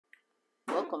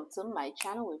welcome to my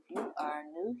channel. If you are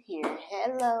new here,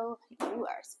 hello. You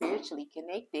are spiritually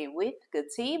connected with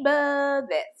Katiba,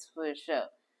 that's for sure.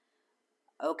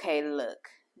 Okay, look,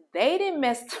 they didn't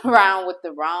mess around with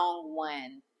the wrong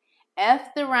one.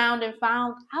 Effed around and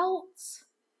found out.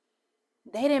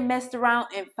 They didn't mess around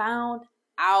and found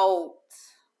out.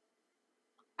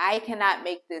 I cannot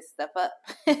make this stuff up.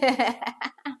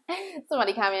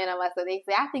 Somebody commented on my stuff. They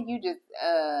say, I think you just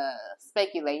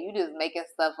speculate. You just making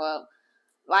stuff up.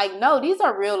 Like, no, these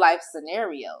are real life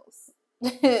scenarios.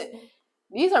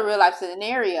 These are real life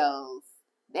scenarios.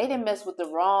 They didn't mess with the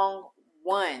wrong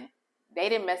one. They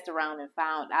didn't mess around and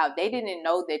found out. They didn't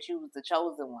know that you was the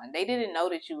chosen one. They didn't know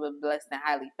that you were blessed and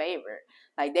highly favored.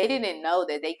 Like, they didn't know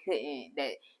that they couldn't,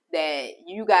 that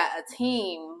you got a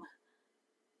team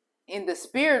in the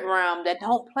spirit realm that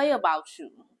don't play about you.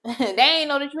 They ain't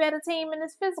know that you had a team in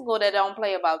this physical that don't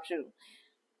play about you.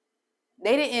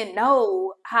 They didn't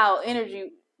know how energy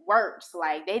works.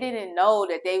 Like, they didn't know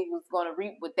that they was going to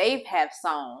reap what they have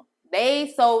sown.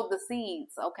 They sowed the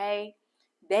seeds, okay?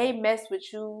 They messed with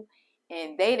you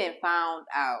and they didn't found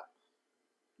out.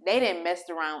 They didn't mess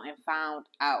around and found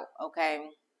out, okay?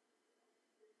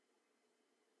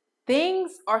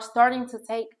 Things are starting to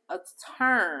take a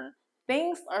turn.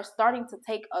 Things are starting to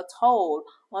take a toll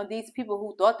on these people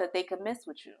who thought that they could mess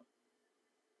with you.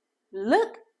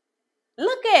 Look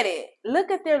at it.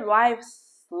 Look at their lives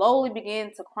slowly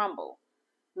begin to crumble.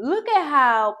 Look at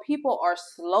how people are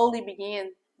slowly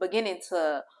beginning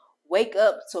to wake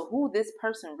up to who this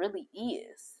person really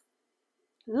is.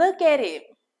 Look at it.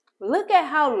 Look at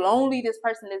how lonely this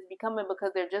person is becoming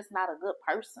because they're just not a good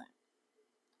person.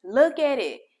 Look at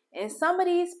it. And some of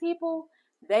these people,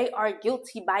 they are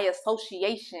guilty by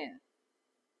association.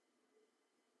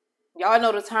 Y'all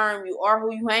know the term, you are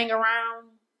who you hang around?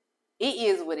 It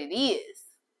is what it is.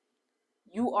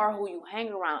 You are who you hang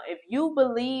around. If you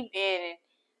believe in,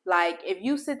 like, if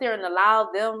you sit there and allow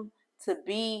them to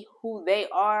be who they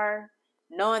are,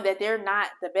 knowing that they're not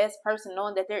the best person,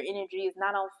 knowing that their energy is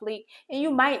not on fleek, and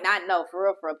you might not know, for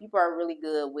real, people are really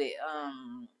good with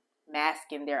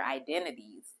masking their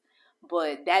identities.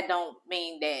 But that don't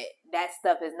mean that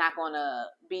stuff is not going to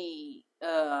be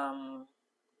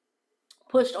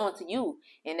pushed onto you,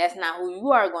 and that's not who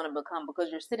you are going to become, because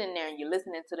you're sitting there and you're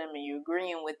listening to them and you're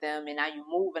agreeing with them, and now you're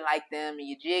moving like them and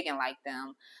you're jigging like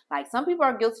them. Like, some people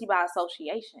are guilty by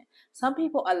association. Some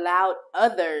people allowed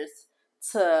others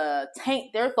to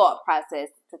taint their thought process,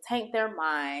 to taint their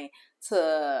mind,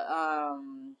 to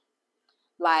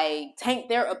like taint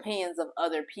their opinions of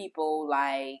other people.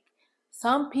 Like,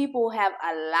 some people have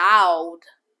allowed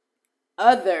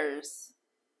others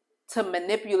to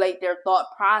manipulate their thought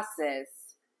process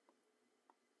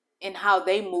and how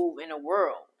they move in the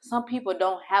world. Some people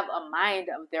don't have a mind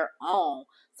of their own.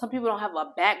 Some people don't have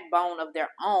a backbone of their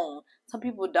own. Some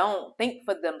people don't think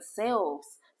for themselves.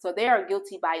 So they are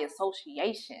guilty by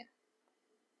association,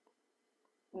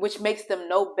 which makes them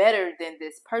no better than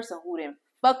this person who then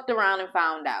fucked around and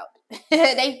found out.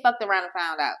 They fucked around and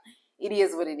found out. It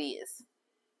is what it is.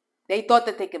 They thought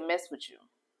that they could mess with you.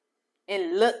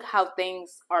 And look how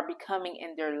things are becoming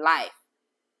in their life.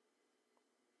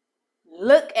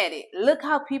 Look at it. Look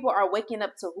how people are waking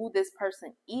up to who this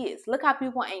person is. Look how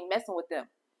people ain't messing with them.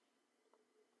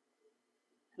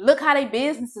 Look how their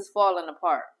business is falling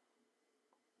apart.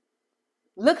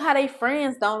 Look how their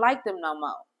friends don't like them no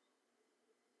more.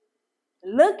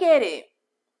 Look at it.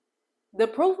 The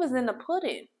proof is in the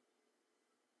pudding.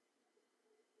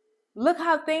 Look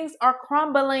how things are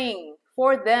crumbling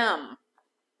for them.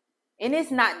 And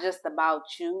it's not just about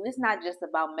you. It's not just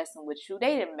about messing with you.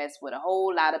 They didn't mess with a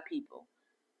whole lot of people.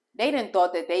 They didn't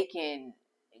thought that they can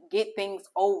get things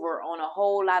over on a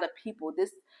whole lot of people.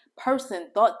 This person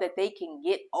thought that they can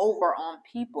get over on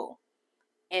people.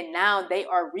 And now they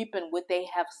are reaping what they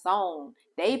have sown.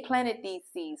 They planted these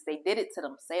seeds. They did it to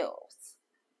themselves.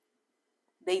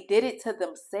 They did it to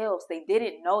themselves. They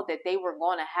didn't know that they were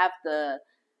going to have to.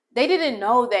 They didn't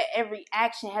know that every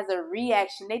action has a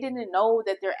reaction. They didn't know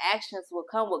that their actions would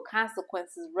come with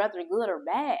consequences, whether good or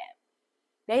bad.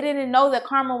 They didn't know that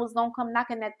karma was going to come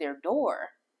knocking at their door.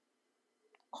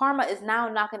 Karma is now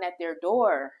knocking at their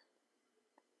door.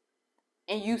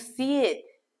 And you see it.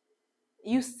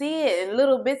 You see it in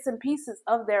little bits and pieces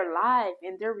of their life,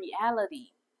 in their reality.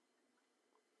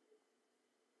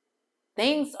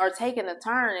 Things are taking a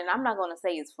turn, and I'm not going to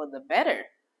say it's for the better.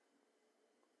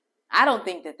 I don't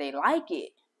think that they like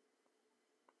it.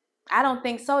 I don't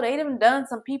think so. They done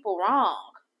some people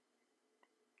wrong.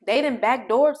 They done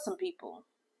backdoored some people.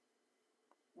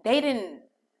 They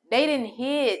didn't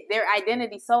hid their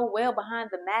identity so well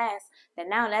behind the mask that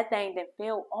now that thing done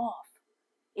fell off.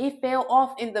 It fell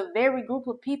off in the very group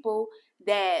of people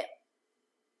that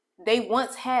they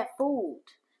once had fooled.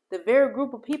 The very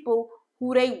group of people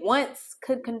who they once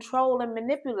could control and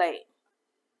manipulate.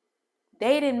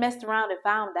 They didn't mess around and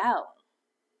found out.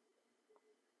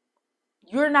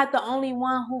 You're not the only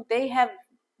one who they have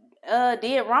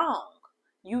did wrong.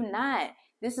 You not.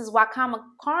 This is why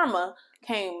karma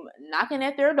came knocking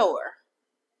at their door.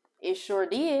 It sure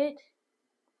did.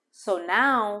 So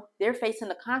now they're facing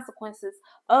the consequences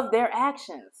of their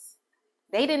actions.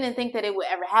 They didn't think that it would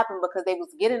ever happen because they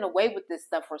was getting away with this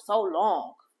stuff for so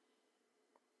long.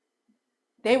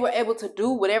 They were able to do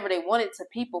whatever they wanted to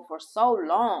people for so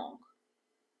long.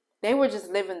 They were just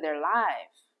living their life.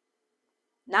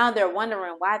 Now they're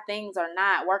wondering why things are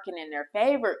not working in their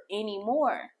favor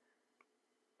anymore.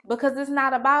 Because it's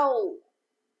not about,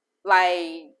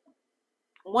 like,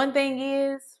 one thing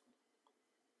is,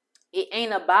 it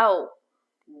ain't about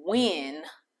when,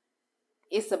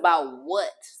 it's about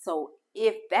what. So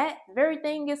if that very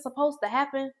thing is supposed to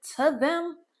happen to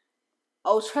them,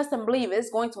 oh, trust and believe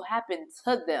it's going to happen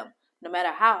to them. No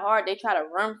matter how hard they try to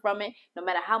run from it, no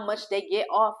matter how much they get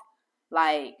off,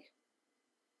 like,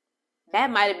 that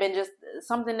might have been just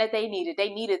something that they needed.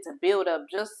 They needed to build up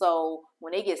just so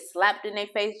when they get slapped in their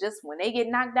face, just when they get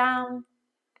knocked down,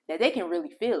 that they can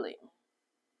really feel it.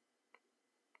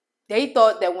 They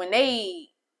thought that when they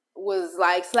was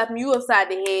like slapping you upside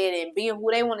the head and being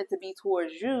who they wanted to be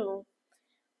towards you,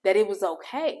 that it was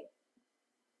okay.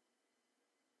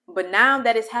 But now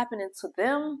that it's happening to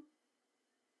them,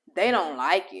 they don't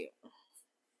like it.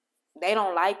 They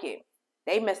don't like it.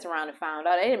 They messed around and found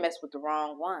out they didn't mess with the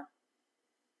wrong one.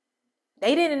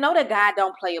 They didn't know that God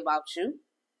don't play about you.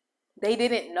 They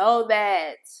didn't know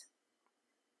that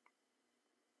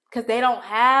because they don't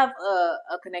have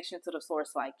a connection to the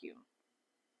source like you.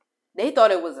 They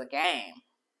thought it was a game.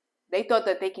 They thought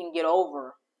that they can get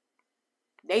over.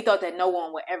 They thought that no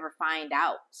one would ever find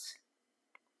out.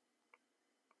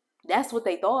 That's what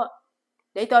they thought.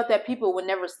 They thought that people would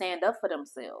never stand up for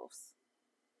themselves.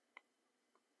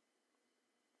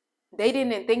 They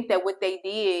didn't think that what they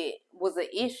did was an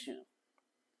issue.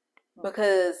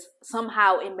 Because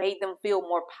somehow it made them feel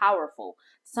more powerful.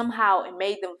 Somehow it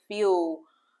made them feel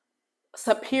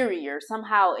superior.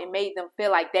 Somehow it made them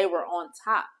feel like they were on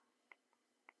top.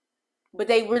 But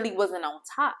they really wasn't on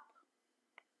top.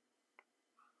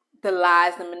 The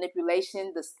lies, the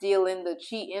manipulation, the stealing, the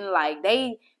cheating, like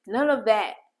none of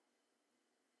that.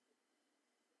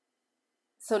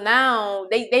 So now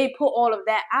they put all of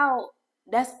that out.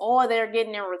 That's all they're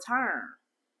getting in return.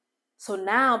 So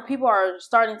now people are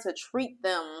starting to treat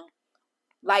them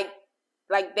like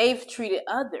they've treated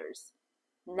others.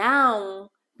 Now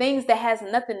things that has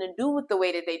nothing to do with the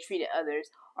way that they treated others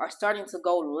are starting to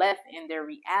go left in their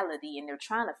reality, and they're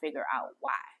trying to figure out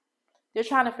why. They're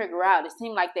trying to figure out. It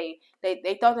seemed like they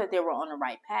thought that they were on the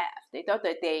right path. They thought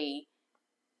that they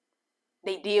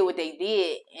did what they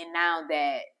did, and now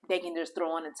that they can just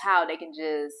throw in the towel, they can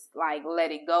just like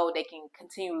let it go. They can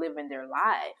continue living their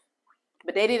life.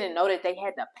 But they didn't know that they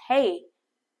had to pay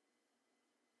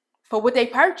for what they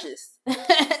purchased. They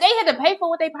had to pay for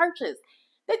what they purchased.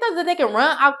 They thought that they could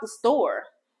run out the store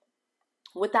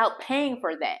without paying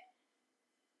for that.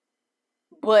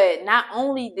 But not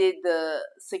only did the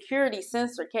security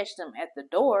sensor catch them at the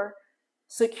door,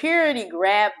 security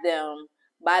grabbed them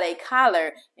by their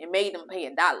collar and made them pay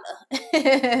 $1.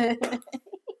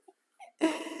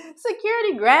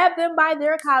 Security grabbed them by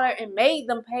their collar and made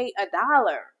them pay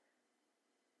 $1.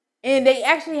 And they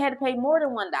actually had to pay more than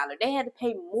 $1. They had to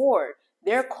pay more.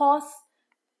 Their costs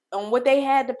on what they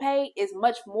had to pay is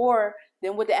much more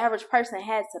than what the average person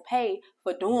has to pay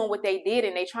for doing what they did.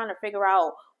 And they trying to figure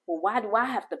out, well, why do I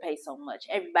have to pay so much?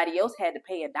 Everybody else had to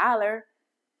pay $1.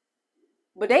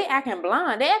 But they acting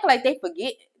blind. They act like they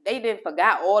didn't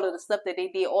forgot all of the stuff that they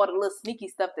did, all the little sneaky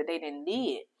stuff that they didn't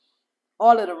did.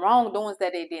 All of the wrongdoings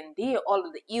that they didn't did, all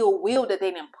of the ill will that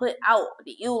they didn't put out,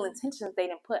 the ill intentions they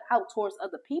didn't put out towards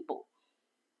other people.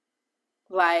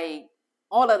 Like,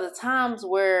 all of the times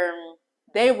where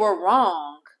they were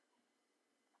wrong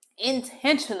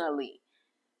intentionally.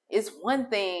 It's one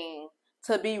thing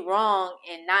to be wrong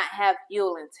and not have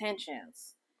ill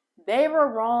intentions. They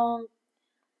were wrong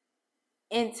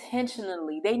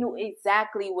intentionally. They knew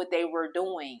exactly what they were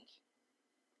doing.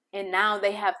 And now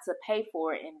they have to pay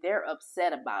for it, and they're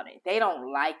upset about it. They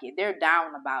don't like it. They're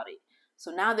down about it.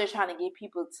 So now they're trying to get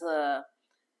people to,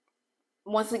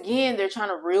 once again, they're trying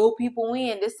to reel people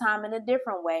in, this time in a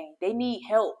different way. They need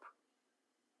help.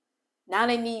 Now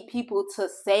they need people to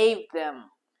save them.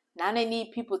 Now they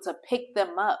need people to pick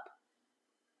them up.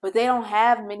 But they don't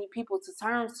have many people to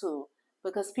turn to.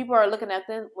 Because people are looking at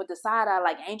them with the side eye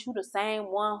like, ain't you the same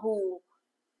one who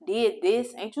did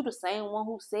this? Ain't you the same one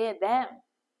who said that?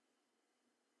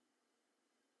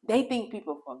 They think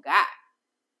people forgot.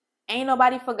 Ain't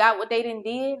nobody forgot what they done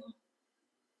did.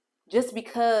 Just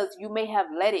because you may have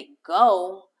let it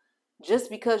go, just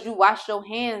because you washed your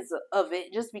hands of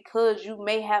it, just because you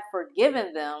may have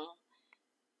forgiven them,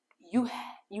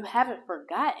 you haven't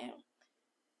forgotten.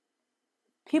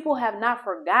 People have not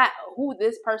forgot who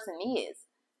this person is.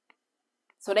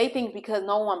 So they think because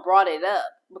no one brought it up,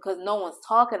 because no one's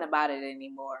talking about it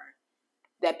anymore,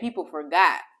 that people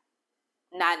forgot.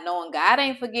 Not knowing God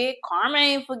ain't forget, karma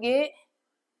ain't forget.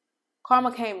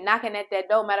 Karma came knocking at that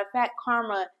door. Matter of fact,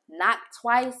 karma knocked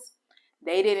twice.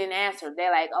 They didn't answer.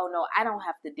 They're like, oh no, I don't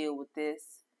have to deal with this.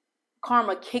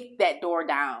 Karma kicked that door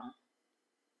down.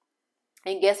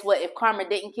 And guess what? If karma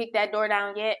didn't kick that door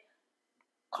down yet,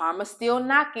 karma's still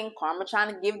knocking. Karma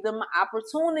trying to give them an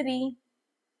opportunity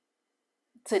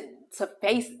to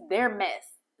face their mess,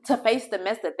 to face the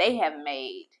mess that they have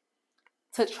made,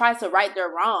 to try to right their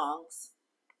wrongs,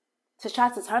 to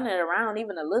try to turn it around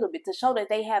even a little bit, to show that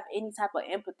they have any type of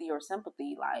empathy or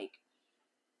sympathy, like,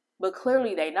 but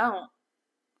clearly they don't.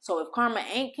 So if karma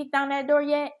ain't kicked down that door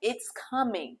yet, it's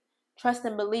coming. Trust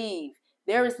and believe.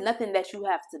 There is nothing that you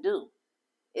have to do.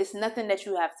 It's nothing that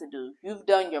you have to do. You've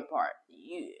done your part.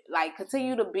 You like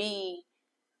continue to be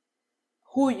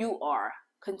who you are.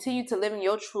 Continue to live in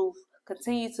your truth.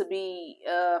 Continue to be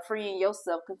free in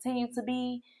yourself. Continue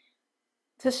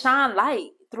to shine light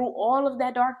through all of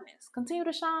that darkness. Continue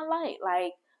to shine light,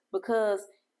 like, because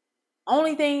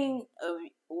only thing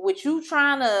with you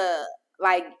trying to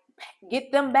like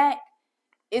get them back,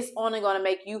 it's only gonna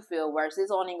make you feel worse.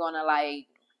 It's only gonna like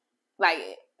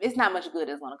it's not much good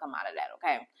that's gonna come out of that.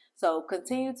 Okay, so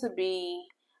continue to be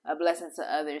a blessing to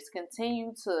others.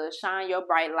 Continue to shine your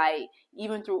bright light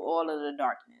even through all of the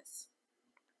darkness,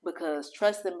 because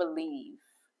trust and believe,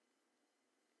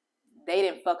 they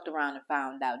didn't fucked around and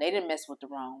found out. They didn't mess with the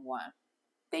wrong one.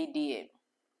 They did.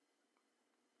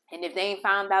 And if they ain't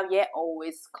found out yet, oh,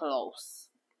 it's close.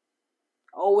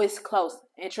 Oh, it's close.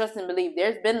 And trust and believe,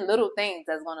 there's been little things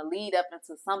that's going to lead up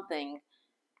into something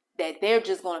that they're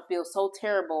just going to feel so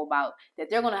terrible about, that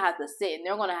they're going to have to sit and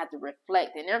they're going to have to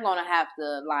reflect and they're going to have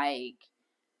to like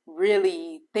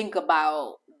really think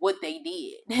about what they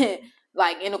did.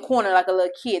 Like in a corner, like a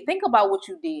little kid. Think about what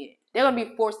you did. They're going to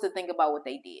be forced to think about what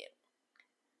they did.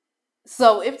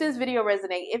 So if this video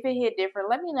resonates, if it hit different,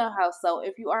 let me know how so.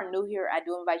 If you are new here, I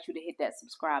do invite you to hit that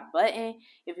subscribe button.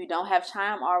 If you don't have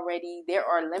Chime already, there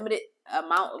are limited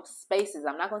amount of spaces.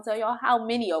 I'm not going to tell y'all how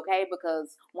many, okay?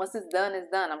 Because once it's done, it's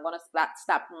done. I'm going to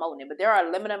stop promoting it. But there are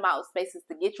a limited amount of spaces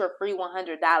to get your free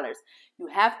 $100. You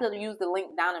have to use the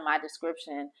link down in my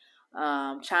description.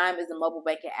 Chime is a mobile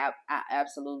banking app. I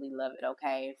absolutely love it,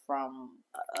 okay? From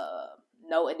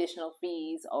no additional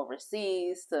fees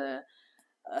overseas to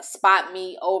spot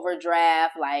me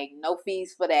overdraft, like no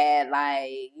fees for that,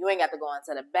 like you ain't got to go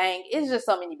into the bank. It's just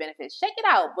so many benefits. Check it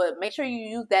out, but make sure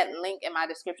you use that link in my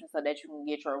description so that you can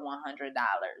get your $100.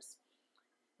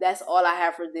 That's all I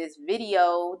have for this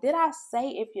video. Did I say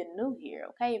if you're new here?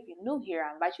 Okay, if you're new here,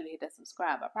 I invite you to hit that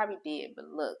subscribe. I probably did, but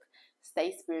look,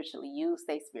 stay spiritually you,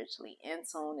 stay spiritually in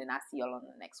tune, and I'll see y'all on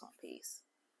the next one. Peace.